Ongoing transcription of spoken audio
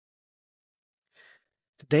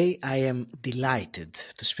Today I am delighted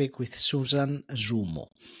to speak with Susan Zummo.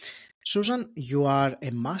 Susan, you are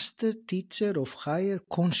a master teacher of higher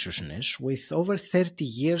consciousness with over 30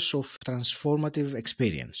 years of transformative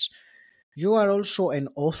experience. You are also an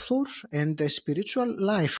author and a spiritual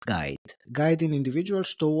life guide, guiding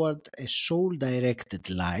individuals toward a soul-directed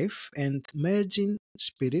life and merging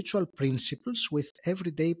spiritual principles with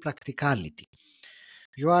everyday practicality.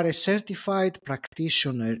 You are a certified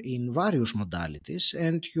practitioner in various modalities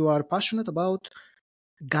and you are passionate about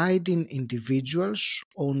guiding individuals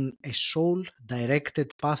on a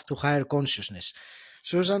soul-directed path to higher consciousness.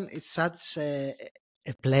 Susan, it's such a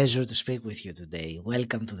pleasure to speak with you today.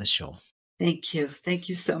 Welcome to the show. Thank you. Thank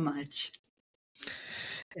you so much.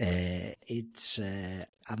 I'm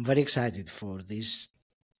very excited for these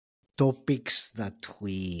topics that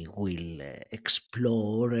we will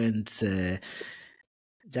explore and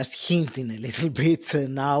just hinting a little bit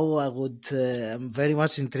now. I'm very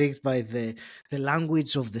much intrigued by the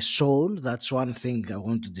language of the soul. That's one thing I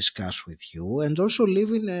want to discuss with you, and also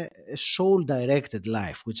living a soul directed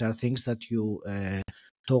life, which are things that you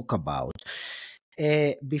talk about.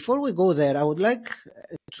 Before we go there, I would like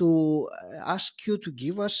to ask you to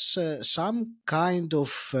give us some kind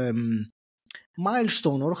of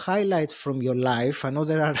milestone or highlight from your life. I know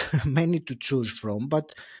there are many to choose from,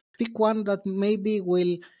 but pick one that maybe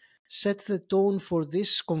will set the tone for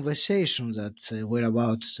this conversation that we're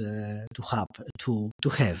about to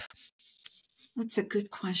have. That's a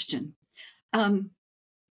good question.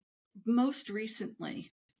 Most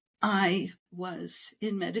recently, I was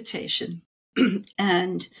in meditation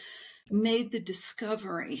and made the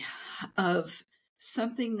discovery of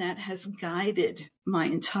something that has guided my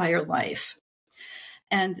entire life.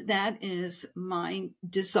 And that is my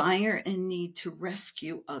desire and need to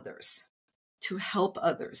rescue others, to help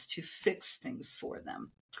others, to fix things for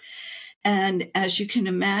them. And as you can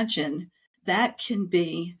imagine, that can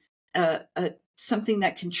be something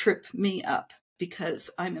that can trip me up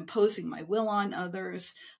because I'm imposing my will on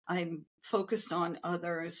others. I'm focused on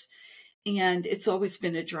others. And it's always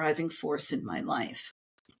been a driving force in my life.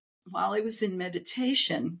 While I was in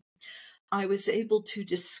meditation, I was able to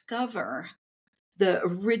discover the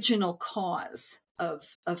original cause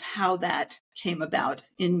of how that came about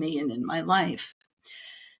in me and in my life.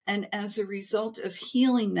 And as a result of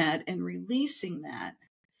healing that and releasing that,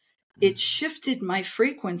 it shifted my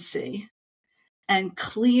frequency and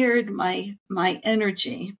cleared my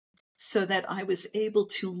energy so that I was able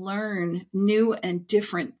to learn new and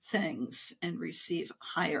different things and receive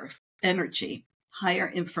higher energy,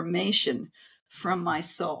 higher information from my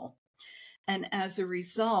soul. And as a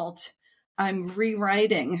result, I'm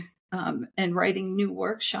rewriting and writing new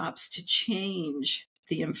workshops to change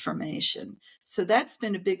the information. So that's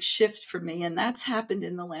been a big shift for me. And that's happened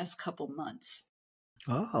in the last couple months.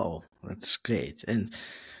 Oh, that's great. And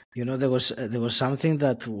you know, there was something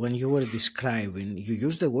that when you were describing, you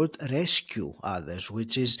used the word rescue others,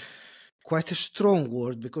 which is quite a strong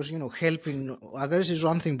word because, you know, helping others is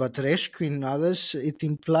one thing, but rescuing others, it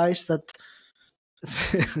implies that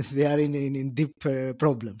they are in deep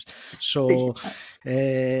problems. So Yes.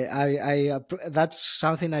 that's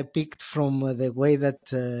something I picked from the way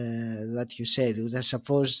that you said it. I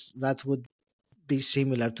suppose that would be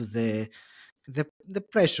similar to the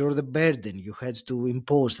pressure or the burden you had to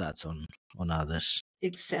impose that on others.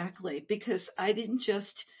 Exactly. Because I didn't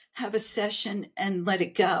just have a session and let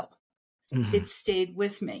it go. Mm-hmm. It stayed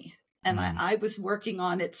with me. And I was working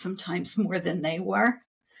on it sometimes more than they were.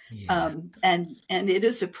 Yeah. And it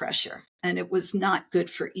is a pressure, and it was not good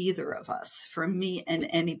for either of us, for me and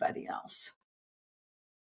anybody else.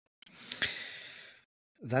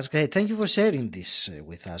 That's great. Thank you for sharing this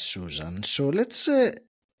with us, Susan. So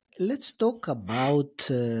let's talk about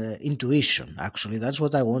intuition. Actually, that's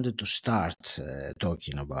what I wanted to start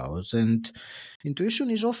talking about. And intuition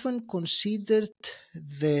is often considered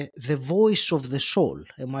the voice of the soul.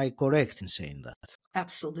 Am I correct in saying that?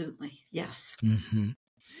 Absolutely. Yes. Mm-hmm.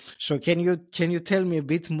 So can you tell me a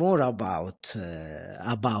bit more about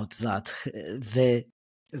that, the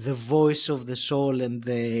voice of the soul and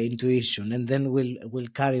the intuition, and then we'll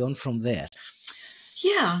carry on from there.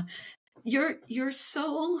 Yeah. Your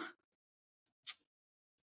soul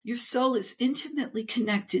is intimately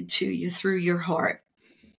connected to you through your heart.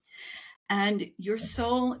 And your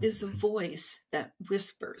soul is a voice that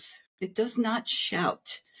whispers. It does not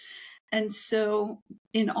shout. And so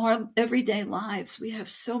in our everyday lives, we have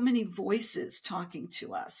so many voices talking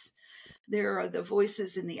to us. There are the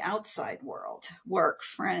voices in the outside world, work,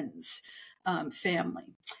 friends,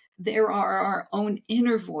 family. There are our own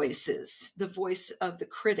inner voices, the voice of the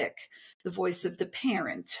critic, the voice of the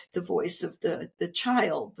parent, the voice of the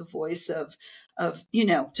child, the voice of,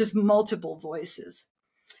 just multiple voices.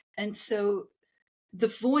 And so the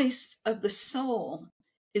voice of the soul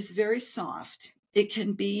is very soft. It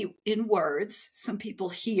can be in words. Some people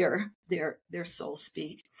hear their soul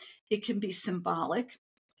speak. It can be symbolic.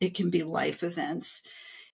 It can be life events.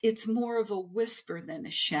 It's more of a whisper than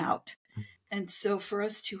a shout. And so for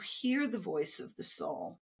us to hear the voice of the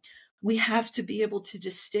soul, we have to be able to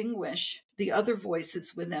distinguish the other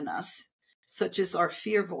voices within us, such as our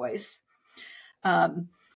fear voice.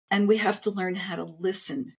 And we have to learn how to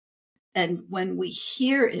listen. And when we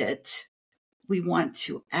hear it, we want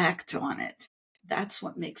to act on it. That's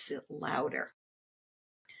what makes it louder.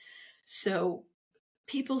 So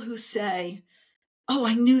people who say, oh,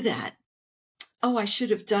 I knew that. Oh, I should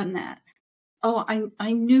have done that. Oh,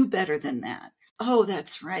 I knew better than that. Oh,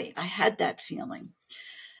 that's right. I had that feeling.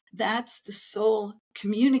 That's the soul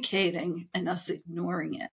communicating and us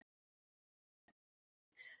ignoring it.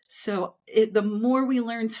 So the more we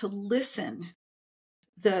learn to listen,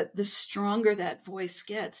 the stronger that voice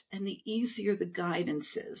gets and the easier the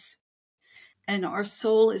guidance is. And our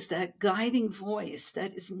soul is that guiding voice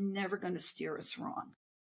that is never going to steer us wrong.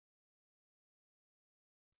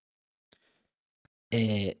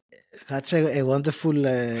 That's a wonderful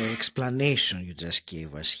explanation you just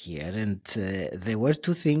gave us here. And there were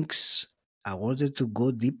two things I wanted to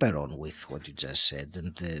go deeper on with what you just said.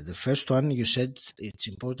 And the first one, you said it's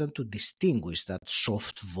important to distinguish that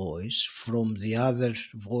soft voice from the other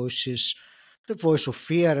voices, the voice of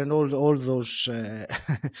fear and all those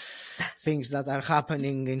things that are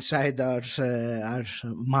happening inside our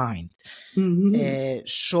mind. Mm-hmm.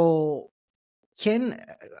 So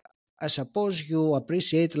I suppose you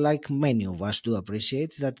appreciate, like many of us do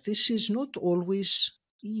appreciate, that this is not always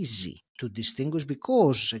easy to distinguish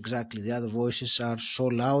because exactly the other voices are so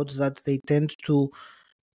loud that they tend to,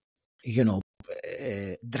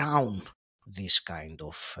 drown this kind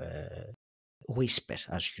of whisper,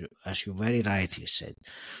 as you very rightly said.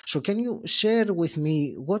 So can you share with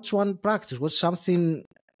me what's one practice, what's something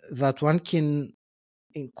that one can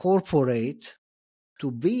incorporate to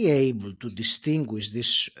be able to distinguish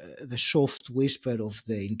this the soft whisper of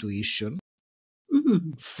the intuition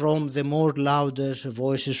Mm-hmm. from the more louder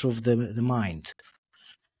voices of the mind?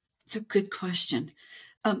 It's a good question.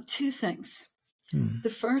 Two things. Hmm. The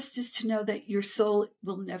first is to know that your soul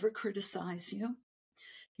will never criticize you.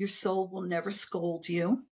 Your soul will never scold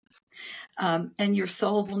you. And your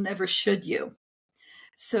soul will never should you.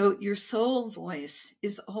 So your soul voice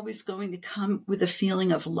is always going to come with a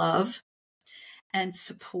feeling of love and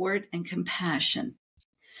support and compassion.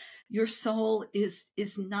 Your soul is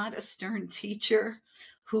not a stern teacher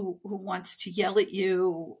who wants to yell at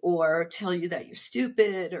you or tell you that you're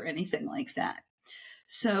stupid or anything like that.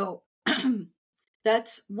 So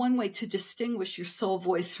that's one way to distinguish your soul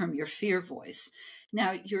voice from your fear voice.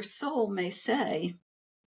 Now, your soul may say,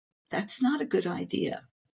 that's not a good idea,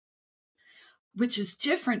 which is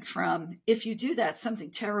different from, if you do that, something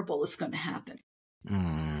terrible is going to happen.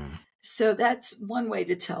 Mm. So that's one way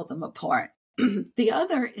to tell them apart. The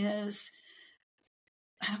other is,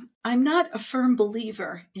 I'm not a firm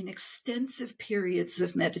believer in extensive periods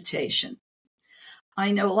of meditation.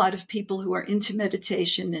 I know a lot of people who are into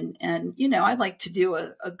meditation and I like to do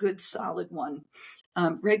a good solid one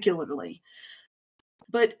regularly.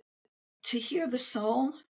 But to hear the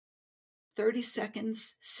soul, 30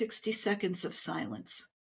 seconds, 60 seconds of silence.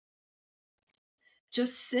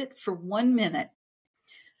 Just sit for 1 minute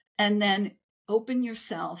and then open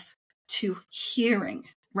yourself to hearing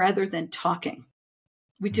rather than talking.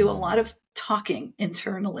 We do a lot of talking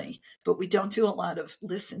internally, but we don't do a lot of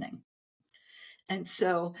listening. And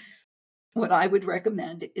so what I would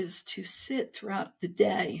recommend is to sit throughout the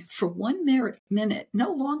day for 1 minute,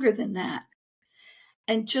 no longer than that,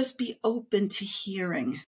 and just be open to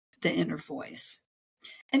hearing the inner voice.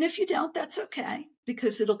 And if you don't, that's okay,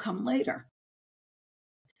 because it'll come later.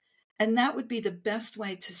 And that would be the best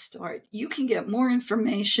way to start. You can get more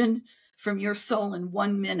information from your soul in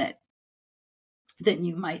 1 minute than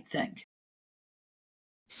you might think.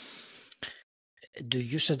 Do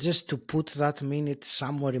you suggest to put that minute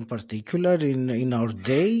somewhere in particular in our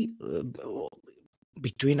day,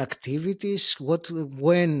 between activities?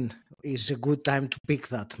 When is a good time to pick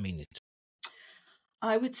that minute?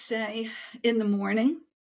 I would say in the morning,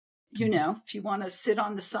 if you want to sit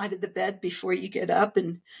on the side of the bed before you get up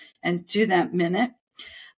and do that minute.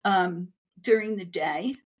 During the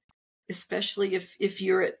day, especially if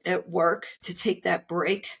you're at work, to take that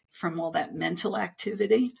break from all that mental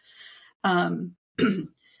activity. The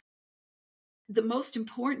most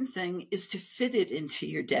important thing is to fit it into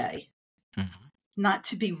your day. not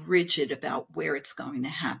to be rigid about where it's going to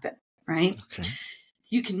happen, right? Okay.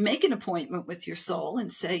 You can make an appointment with your soul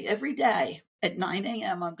and say, every day at 9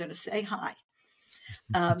 a.m., I'm going to say hi.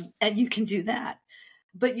 And you can do that.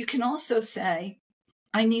 But you can also say,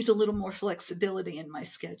 I need a little more flexibility in my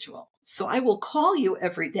schedule. So I will call you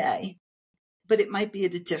every day, but it might be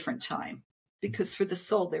at a different time, because for the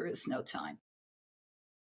soul, there is no time.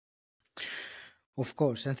 Of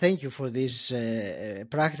course, and thank you for these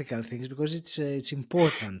practical things, because it's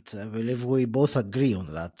important. I believe we both agree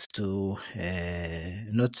on that, to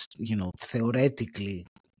not theoretically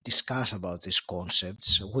discuss about these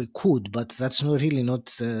concepts. We could, but that's not really not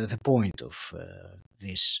the point of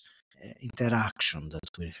this interaction that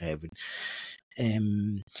we're having.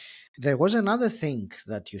 There was another thing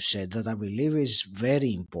that you said that I believe is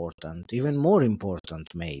very important, even more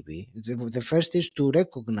important maybe. The first is to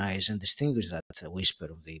recognize and distinguish that whisper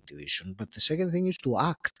of the intuition, but the second thing is to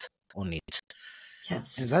act on it.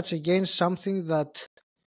 Yes. And that's again something that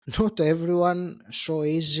not everyone so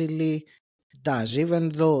easily does, even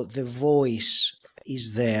though the voice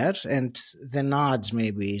is there and the nudge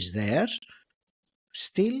maybe is there.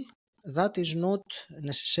 Still, that is not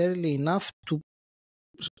necessarily enough to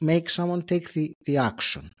make someone take the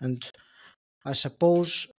action. And I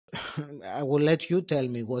suppose I will let you tell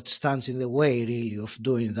me what stands in the way really of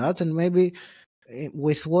doing that, and maybe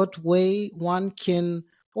with what way one can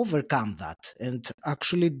overcome that and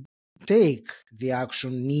actually take the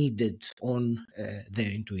action needed on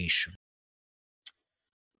their intuition.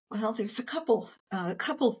 Well, there's a couple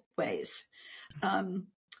ways.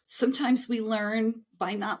 Sometimes we learn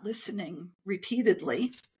by not listening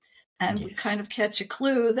repeatedly, and Yes. we kind of catch a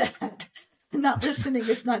clue that not listening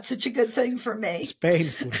is not such a good thing for me. It's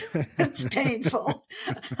painful. It's painful.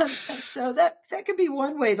 So that can be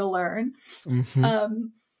one way to learn. Mm-hmm.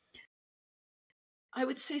 I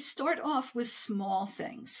would say start off with small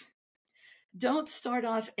things. Don't start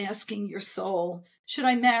off asking your soul, should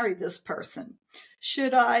I marry this person?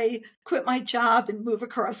 Should I quit my job and move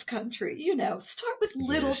across country? Start with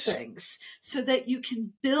little things so that you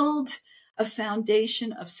can build a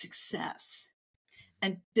foundation of success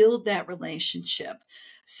and build that relationship.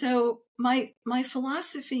 So my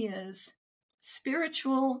philosophy is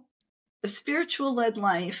a spiritual-led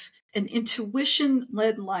life, an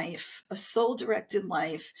intuition-led life, a soul-directed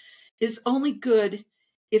life is only good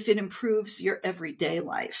if it improves your everyday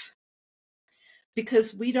life.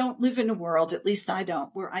 Because we don't live in a world, at least I don't,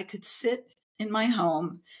 where I could sit in my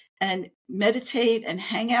home and meditate and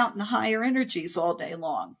hang out in the higher energies all day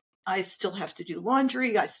long. I still have to do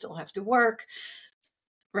laundry. I still have to work,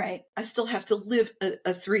 right? I still have to live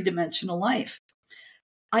a three-dimensional life.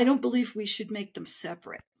 I don't believe we should make them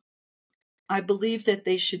separate. I believe that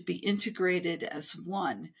they should be integrated as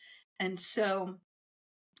one. And so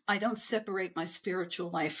I don't separate my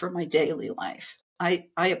spiritual life from my daily life. I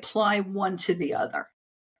apply one to the other.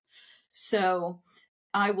 So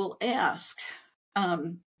I will ask,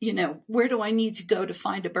 where do I need to go to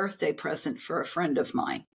find a birthday present for a friend of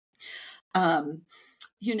mine?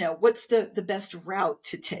 What's the best route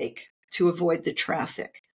to take to avoid the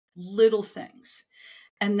traffic? Little things.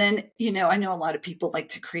 And then, I know a lot of people like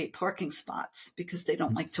to create parking spots because they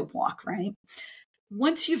don't like to walk, right?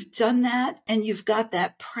 Once you've done that and you've got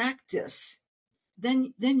that practice,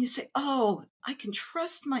 then you say, oh, I can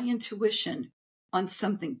trust my intuition on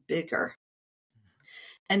something bigger.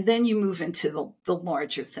 And then you move into the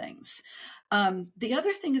larger things. The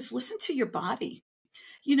other thing is listen to your body.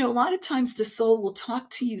 A lot of times the soul will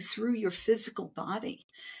talk to you through your physical body.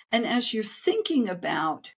 And as you're thinking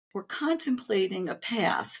about or contemplating a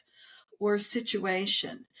path or a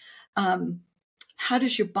situation, how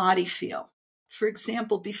does your body feel? For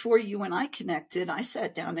example, before you and I connected, I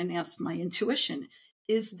sat down and asked my intuition,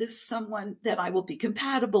 is this someone that I will be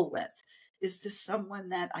compatible with? Is this someone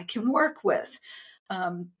that I can work with?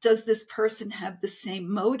 Does this person have the same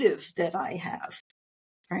motive that I have?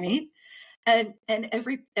 Right? And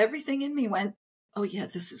everything in me went, oh yeah,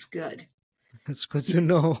 this is good. That's good to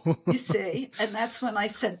know. You see, and that's when I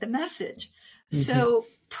sent the message. So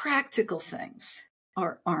practical things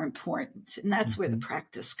are important, and that's where the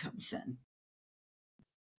practice comes in.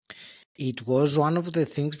 It was one of the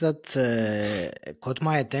things that caught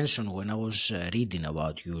my attention when I was reading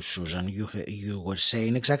about you, Susan. You were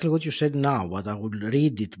saying exactly what you said now, but I will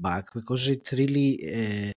read it back because it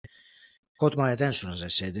really caught my attention, as I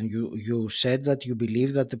said. And you said that you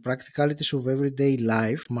believe that the practicalities of everyday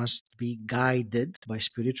life must be guided by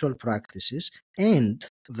spiritual practices, and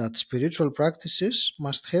that spiritual practices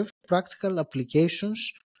must have practical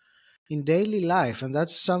applications in daily life. And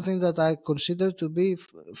that's something that I consider to be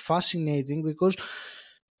fascinating, because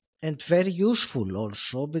and very useful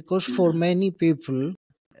also, because for many people,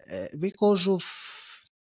 because of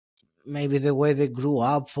maybe the way they grew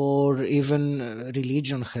up, or even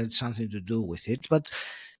religion had something to do with it, but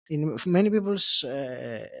in many people's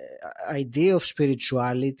idea of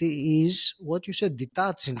spirituality is what you said,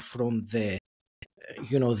 detaching from the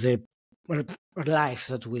the life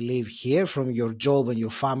that we live here, from your job and your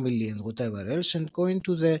family and whatever else, and going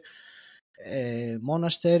to the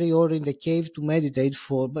monastery or in the cave to meditate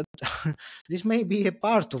for. But this may be a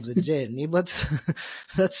part of the journey, but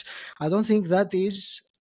that's, I don't think that is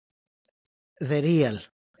the real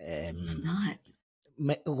It's um, not.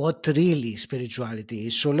 what really spirituality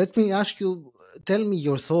is. So let me ask you, tell me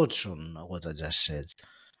your thoughts on what I just said.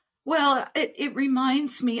 Well, it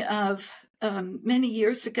reminds me of many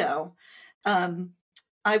years ago. Um,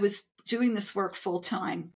 I was doing this work full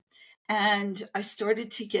time, and I started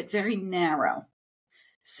to get very narrow.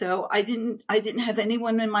 So I didn't have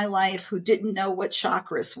anyone in my life who didn't know what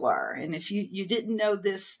chakras were, and if you didn't know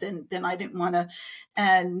this, then I didn't want to.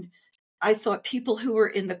 And I thought people who were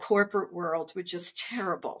in the corporate world were just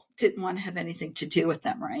terrible. Didn't want to have anything to do with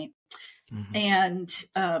them, right? Mhm.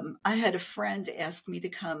 And I had a friend ask me to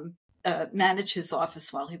come manage his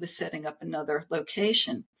office while he was setting up another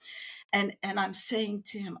location. And I'm saying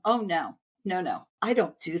to him, "Oh no, no, no, I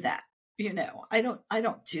don't do that. I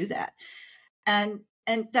don't do that." And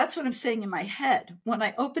that's what I'm saying in my head. When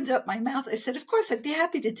I opened up my mouth, I said, "Of course, I'd be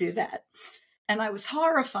happy to do that." And I was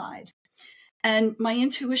horrified. And my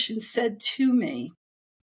intuition said to me,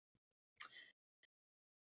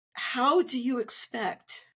 "How do you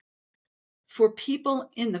expect for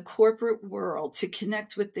people in the corporate world to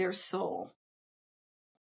connect with their soul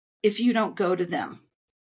if you don't go to them?"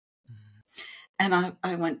 And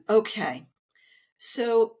I went, okay.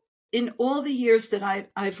 So in all the years that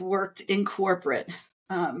I've worked in corporate,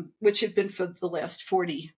 which have been for the last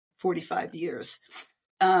 45 years,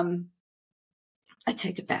 um, I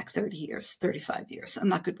take it back 30 years, 35 years. I'm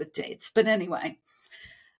not good with dates. But anyway,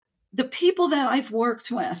 the people that I've worked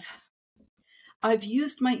with, I've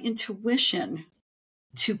used my intuition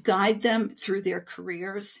to guide them through their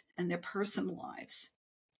careers and their personal lives.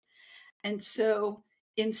 And so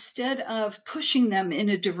instead of pushing them in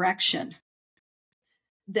a direction,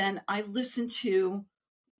 then I listen to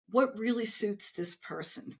what really suits this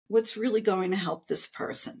person, what's really going to help this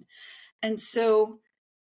person. And so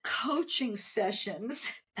coaching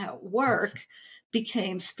sessions at work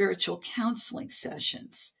became spiritual counseling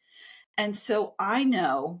sessions. And so I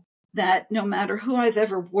know that no matter who I've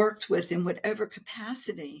ever worked with in whatever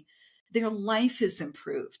capacity, their life is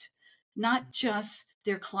improved, not just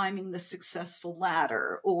they're climbing the successful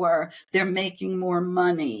ladder or they're making more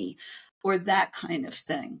money or that kind of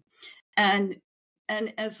thing. And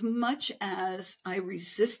and as much as I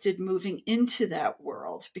resisted moving into that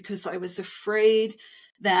world because I was afraid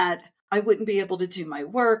that I wouldn't be able to do my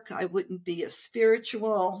work, I wouldn't be as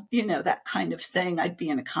spiritual, that kind of thing, I'd be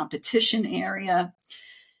in a competition area.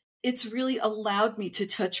 It's really allowed me to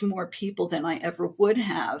touch more people than I ever would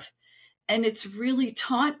have. And it's really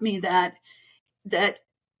taught me that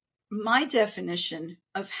my definition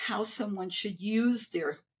of how someone should use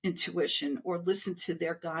their intuition or listen to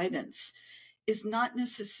their guidance is not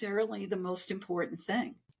necessarily the most important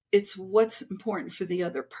thing. It's what's important for the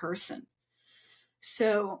other person.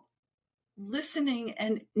 So listening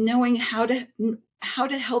and knowing how to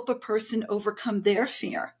help a person overcome their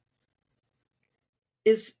fear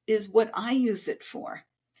is what I use it for.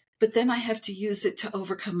 But then I have to use it to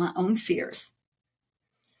overcome my own fears.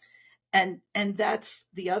 And that's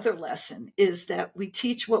the other lesson, is that we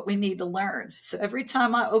teach what we need to learn. So every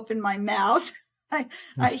time I open my mouth,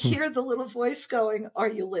 I hear the little voice going, "Are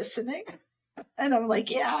you listening?" And I'm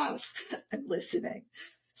like, "Yes, I'm listening."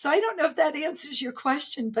 So I don't know if that answers your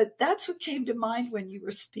question, but that's what came to mind when you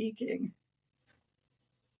were speaking.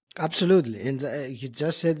 Absolutely, and you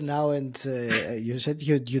just said now, and you said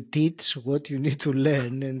you teach what you need to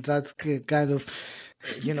learn, and that kind of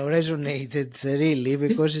resonated really,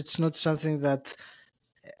 because it's not something that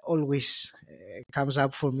always comes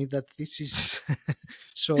up for me, that this is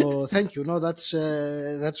so thank you. No, that's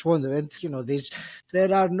wonderful. And this,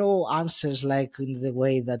 there are no answers like in the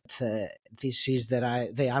way that this is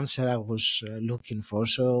the answer I was looking for.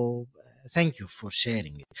 So thank you for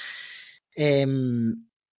sharing it.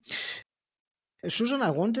 Susan, I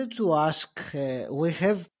wanted to ask, we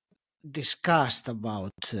have discussed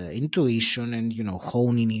about intuition and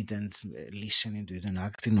honing it and listening to it and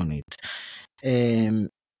acting on it.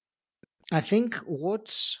 I think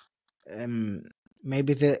what's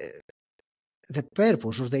maybe the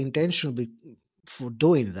purpose or the intention for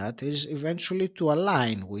doing that is eventually to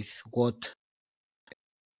align with what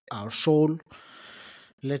our soul,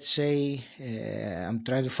 let's say, I'm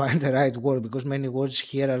trying to find the right word because many words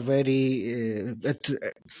here are very,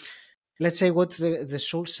 let's say what the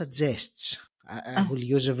soul suggests. I will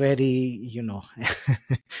use a very,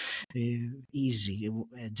 easy,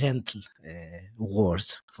 gentle word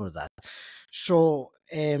for that. So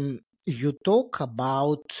you talk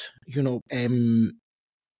about,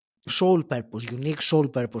 soul purpose, unique soul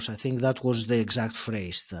purpose. I think that was the exact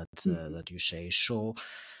phrase that you say. So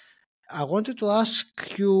I wanted to ask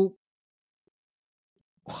you,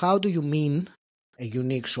 how do you mean a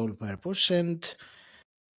unique soul purpose? And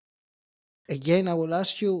again, I will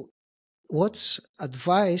ask you, what's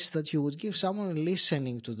advice that you would give someone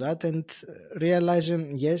listening to that and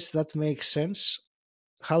realizing, yes, that makes sense,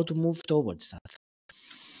 how to move towards that?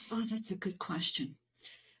 Oh, that's a good question.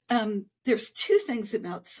 There's two things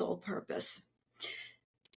about soul purpose.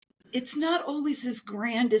 It's not always as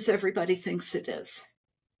grand as everybody thinks it is.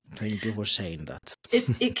 Thank you for saying that.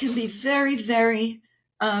 It can be very, very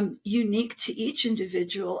unique to each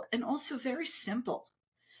individual and also very simple.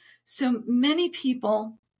 So many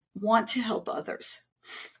people want to help others,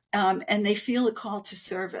 and they feel a call to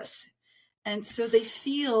service. And so they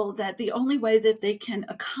feel that the only way that they can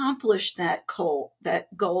accomplish that goal,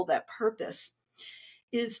 that purpose,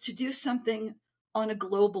 is to do something on a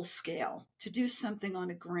global scale, to do something on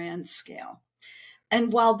a grand scale.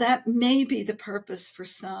 And while that may be the purpose for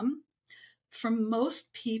some, for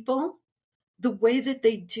most people, the way that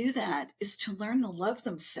they do that is to learn to love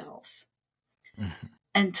themselves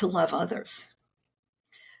and to love others.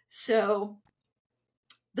 So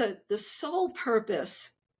the sole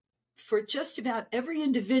purpose for just about every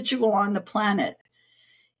individual on the planet,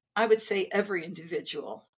 I would say every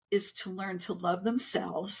individual, is to learn to love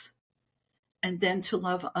themselves and then to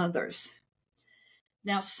love others.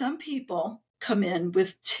 Now, some people come in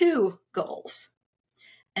with two goals,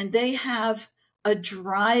 and they have a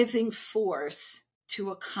driving force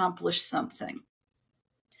to accomplish something.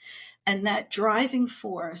 And that driving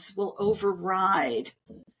force will override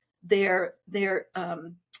their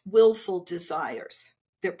willful desires,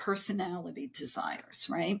 their personality desires,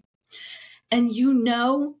 right? And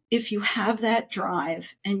if you have that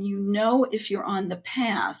drive, and if you're on the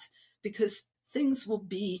path, because things will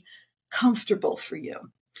be comfortable for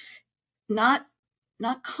you. Not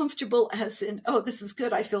comfortable as in, oh, this is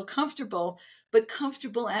good, I feel comfortable, but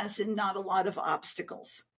comfortable as in not a lot of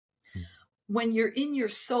obstacles. When you're in your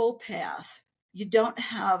soul path, you don't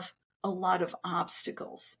have a lot of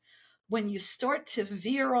obstacles. When you start to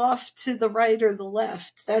veer off to the right or the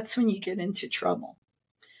left, that's when you get into trouble.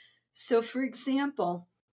 So, for example,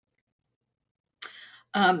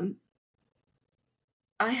 I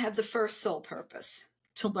have the first soul purpose,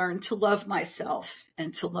 to learn to love myself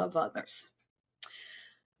and to love others.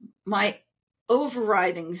 My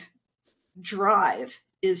overriding drive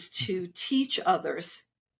is to teach others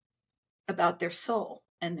about their soul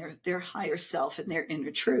and their higher self and their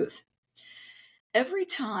inner truth. Every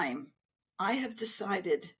time I have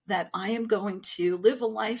decided that I am going to live a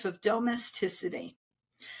life of domesticity,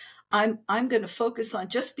 I'm going to focus on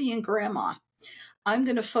just being grandma. I'm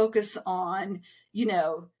going to focus on,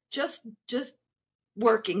 just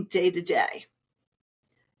working day to day.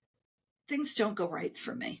 Things don't go right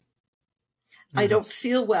for me. I don't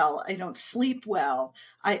feel well. I don't sleep well.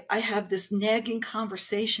 I have this nagging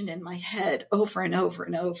conversation in my head over and over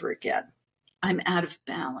and over again. I'm out of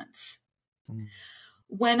balance.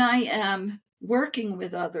 When I am working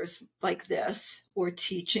with others like this, or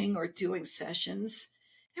teaching or doing sessions,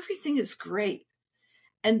 everything is great.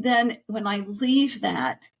 And then when I leave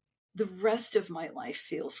that, the rest of my life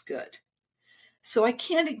feels good. So I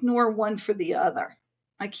can't ignore one for the other.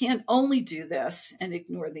 I can't only do this and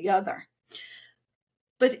ignore the other.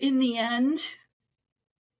 But in the end,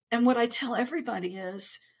 and what I tell everybody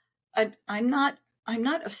is, I'm not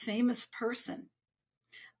a famous person.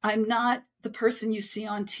 I'm not the person you see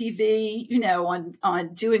on TV,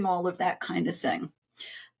 on doing all of that kind of thing.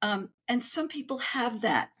 And some people have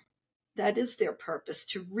that. That is their purpose,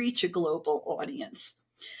 to reach a global audience.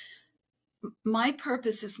 My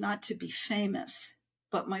purpose is not to be famous,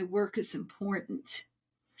 but my work is important.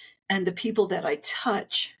 And the people that I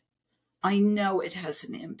touch, I know it has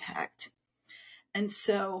an impact. And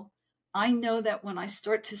so I know that when I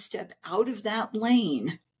start to step out of that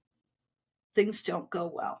lane, things don't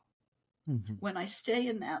go well. When I stay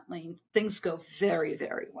in that lane, things go very,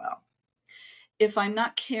 very well. If I'm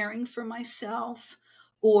not caring for myself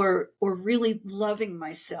or really loving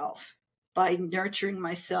myself by nurturing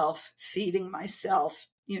myself, feeding myself,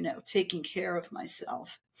 taking care of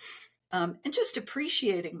myself, and just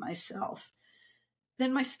appreciating myself,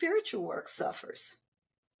 then my spiritual work suffers.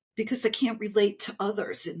 because I can't relate to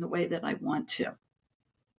others in the way that I want to.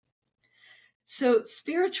 So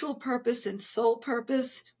spiritual purpose and soul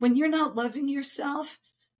purpose, when you're not loving yourself,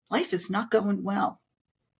 life is not going well.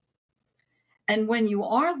 And when you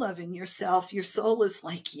are loving yourself, your soul is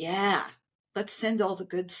like, yeah, let's send all the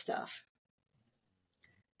good stuff.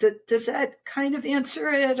 Does that kind of answer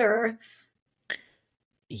it? Or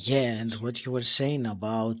Yeah, and what you were saying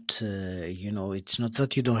about, it's not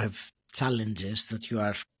that you don't have challenges, that you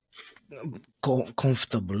are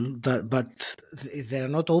comfortable, but they are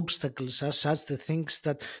not obstacles as such.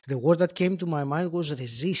 The word that came to my mind was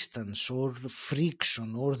resistance or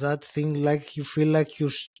friction, or that thing like you feel like you're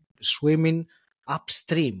swimming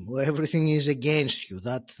upstream where everything is against you.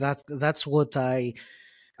 That's what I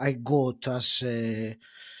got as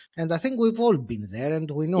and I think we've all been there,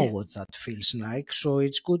 and we know yeah, what that feels like. So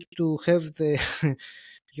it's good to have the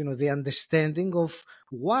the understanding of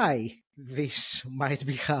why this might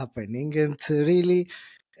be happening, and really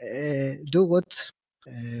do what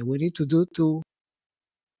we need to do to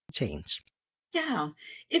change. yeah.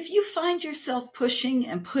 If you find yourself pushing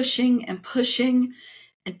and pushing and pushing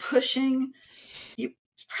and pushing, you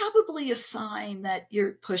it's probably a sign that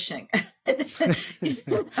you're pushing.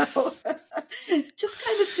 know, just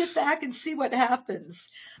kind of sit back and see what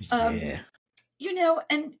happens. Um, Yeah.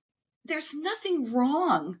 and there's nothing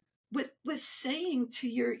wrong with saying to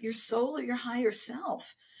your soul or your higher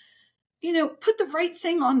self, put the right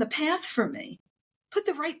thing on the path for me, put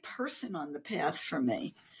the right person on the path for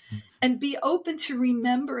me, and be open to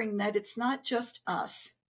remembering that it's not just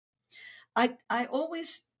us. I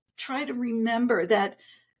always try to remember that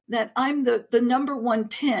I'm the number one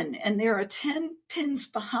pin, and there are 10 pins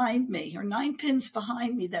behind me, or 9 pins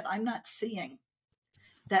behind me, that I'm not seeing,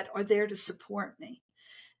 that are there to support me.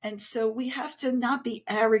 And so we have to not be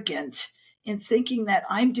arrogant in thinking that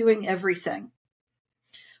I'm doing everything.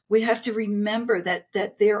 We have to remember that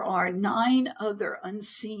there are 9 other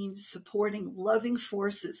unseen, supporting, loving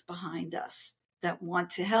forces behind us that want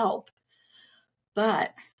to help,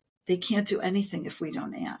 but they can't do anything if we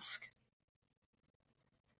don't ask.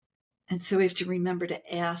 And so we have to remember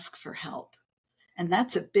to ask for help. And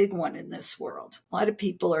that's a big one in this world. A lot of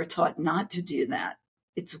people are taught not to do that.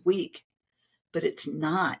 It's weak, but it's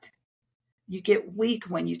not. You get weak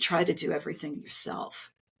when you try to do everything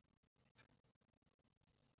yourself.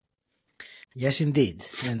 Yes, indeed.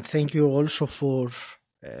 And thank you also for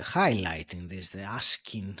highlighting this, the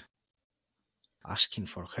asking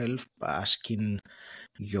for help, asking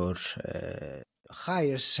your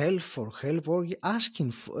higher self for help, or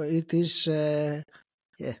asking for it is yeah,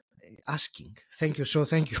 asking. Thank you. So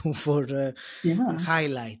thank you for Yeah.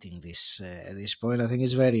 highlighting this point. I think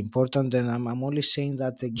it's very important, and I'm only saying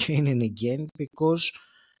that again and again because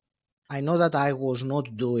I know that I was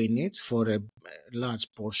not doing it for a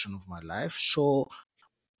large portion of my life. So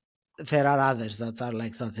there are others that are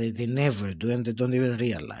like that. They never do, and they don't even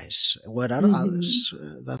realize. Where are Mm-hmm. others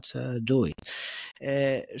that do it?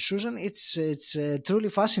 Susan, it's a truly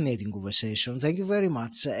fascinating conversation. Thank you very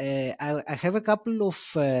much. I have a couple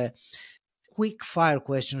of quick fire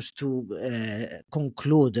questions to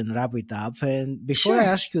conclude and wrap it up. And before I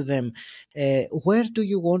Sure. ask you them, where do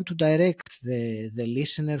you want to direct the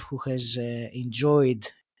listener who has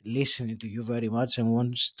enjoyed listening to you very much and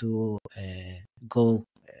wants to go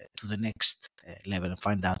to the next level and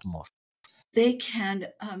find out more? They can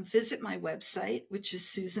visit my website, which is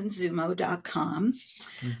susanzummo.com.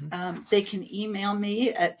 Hmm. They can email me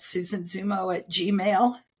at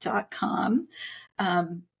susanzummo@gmail.com.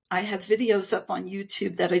 I have videos up on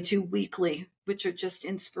YouTube that I do weekly, which are just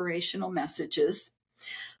inspirational messages.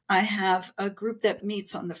 I have a group that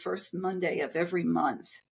meets on the first Monday of every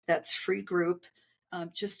month. That's free group,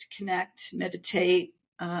 just to connect, meditate,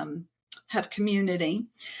 have community.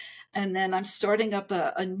 And then I'm starting up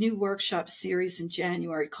a new workshop series in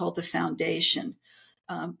January called The Foundation,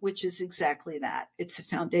 which is exactly that. It's a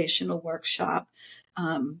foundational workshop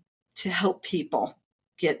to help people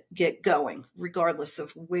get going, regardless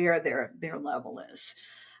of where their level is.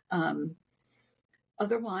 Um,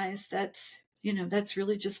 Otherwise, that's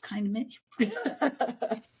really just kind of me.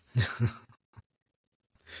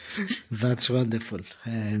 That's wonderful.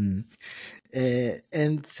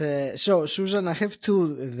 So, Susan, I have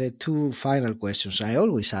the two final questions. I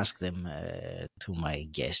always ask them to my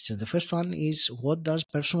guests. And the first one is, what does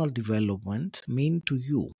personal development mean to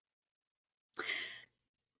you?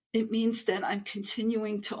 It means that I'm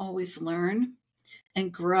continuing to always learn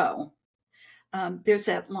and grow. There's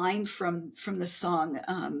that line from the song,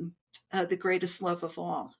 The Greatest Love of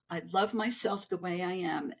All. I love myself the way I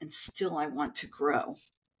am, and still I want to grow.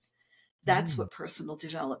 That's Mm. what personal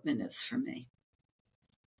development is for me.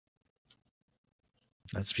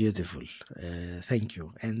 That's beautiful. Thank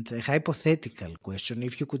you. And a hypothetical question: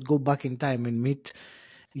 if you could go back in time and meet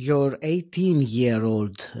your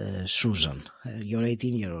 18-year-old Susan, your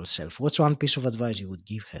 18-year-old self, what's one piece of advice you would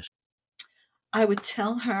give her? I would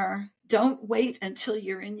tell her, don't wait until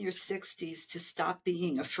you're in your 60s to stop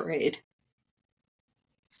being afraid.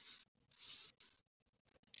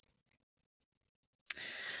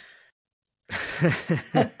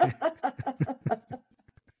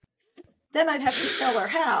 Then I'd have to tell her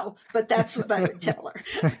how, but that's what I would tell her.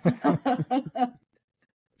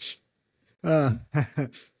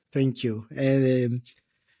 Thank you.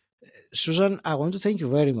 Susan, I want to thank you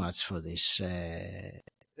very much for this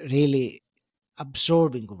really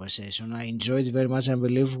absorbing conversation. I enjoyed it very much. I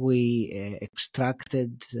believe we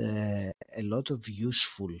extracted a lot of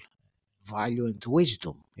useful value and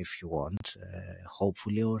wisdom, if you want,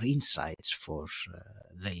 hopefully, or insights for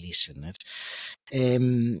the listeners.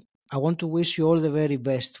 I want to wish you all the very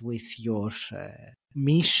best with your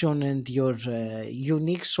mission and your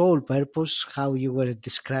unique soul purpose, how you were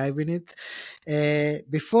describing it.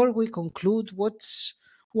 Before we conclude, what's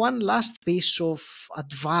one last piece of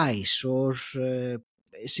advice or a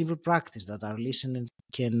simple practice that our listener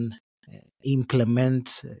can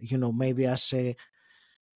implement, maybe as a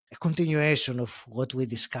continuation of what we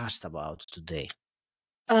discussed about today?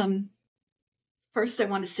 First, I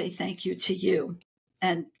want to say thank you to you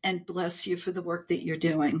and bless you for the work that you're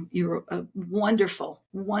doing. You're a wonderful,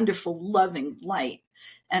 wonderful, loving light.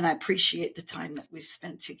 And I appreciate the time that we've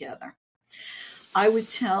spent together. I would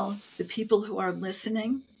tell the people who are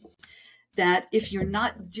listening that if you're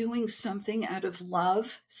not doing something out of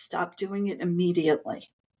love, stop doing it immediately.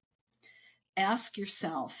 Ask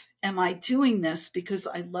yourself, am I doing this because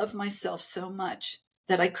I love myself so much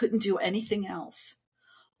that I couldn't do anything else?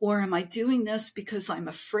 Or am I doing this because I'm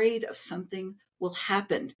afraid of something will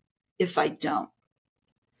happen if I don't?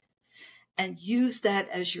 And use that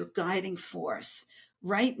as your guiding force.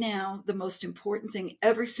 Right now, the most important thing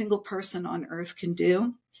every single person on earth can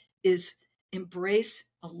do is embrace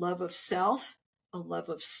a love of self, a love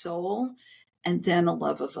of soul, and then a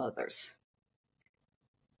love of others.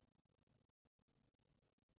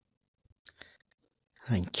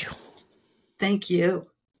 Thank you. Thank you.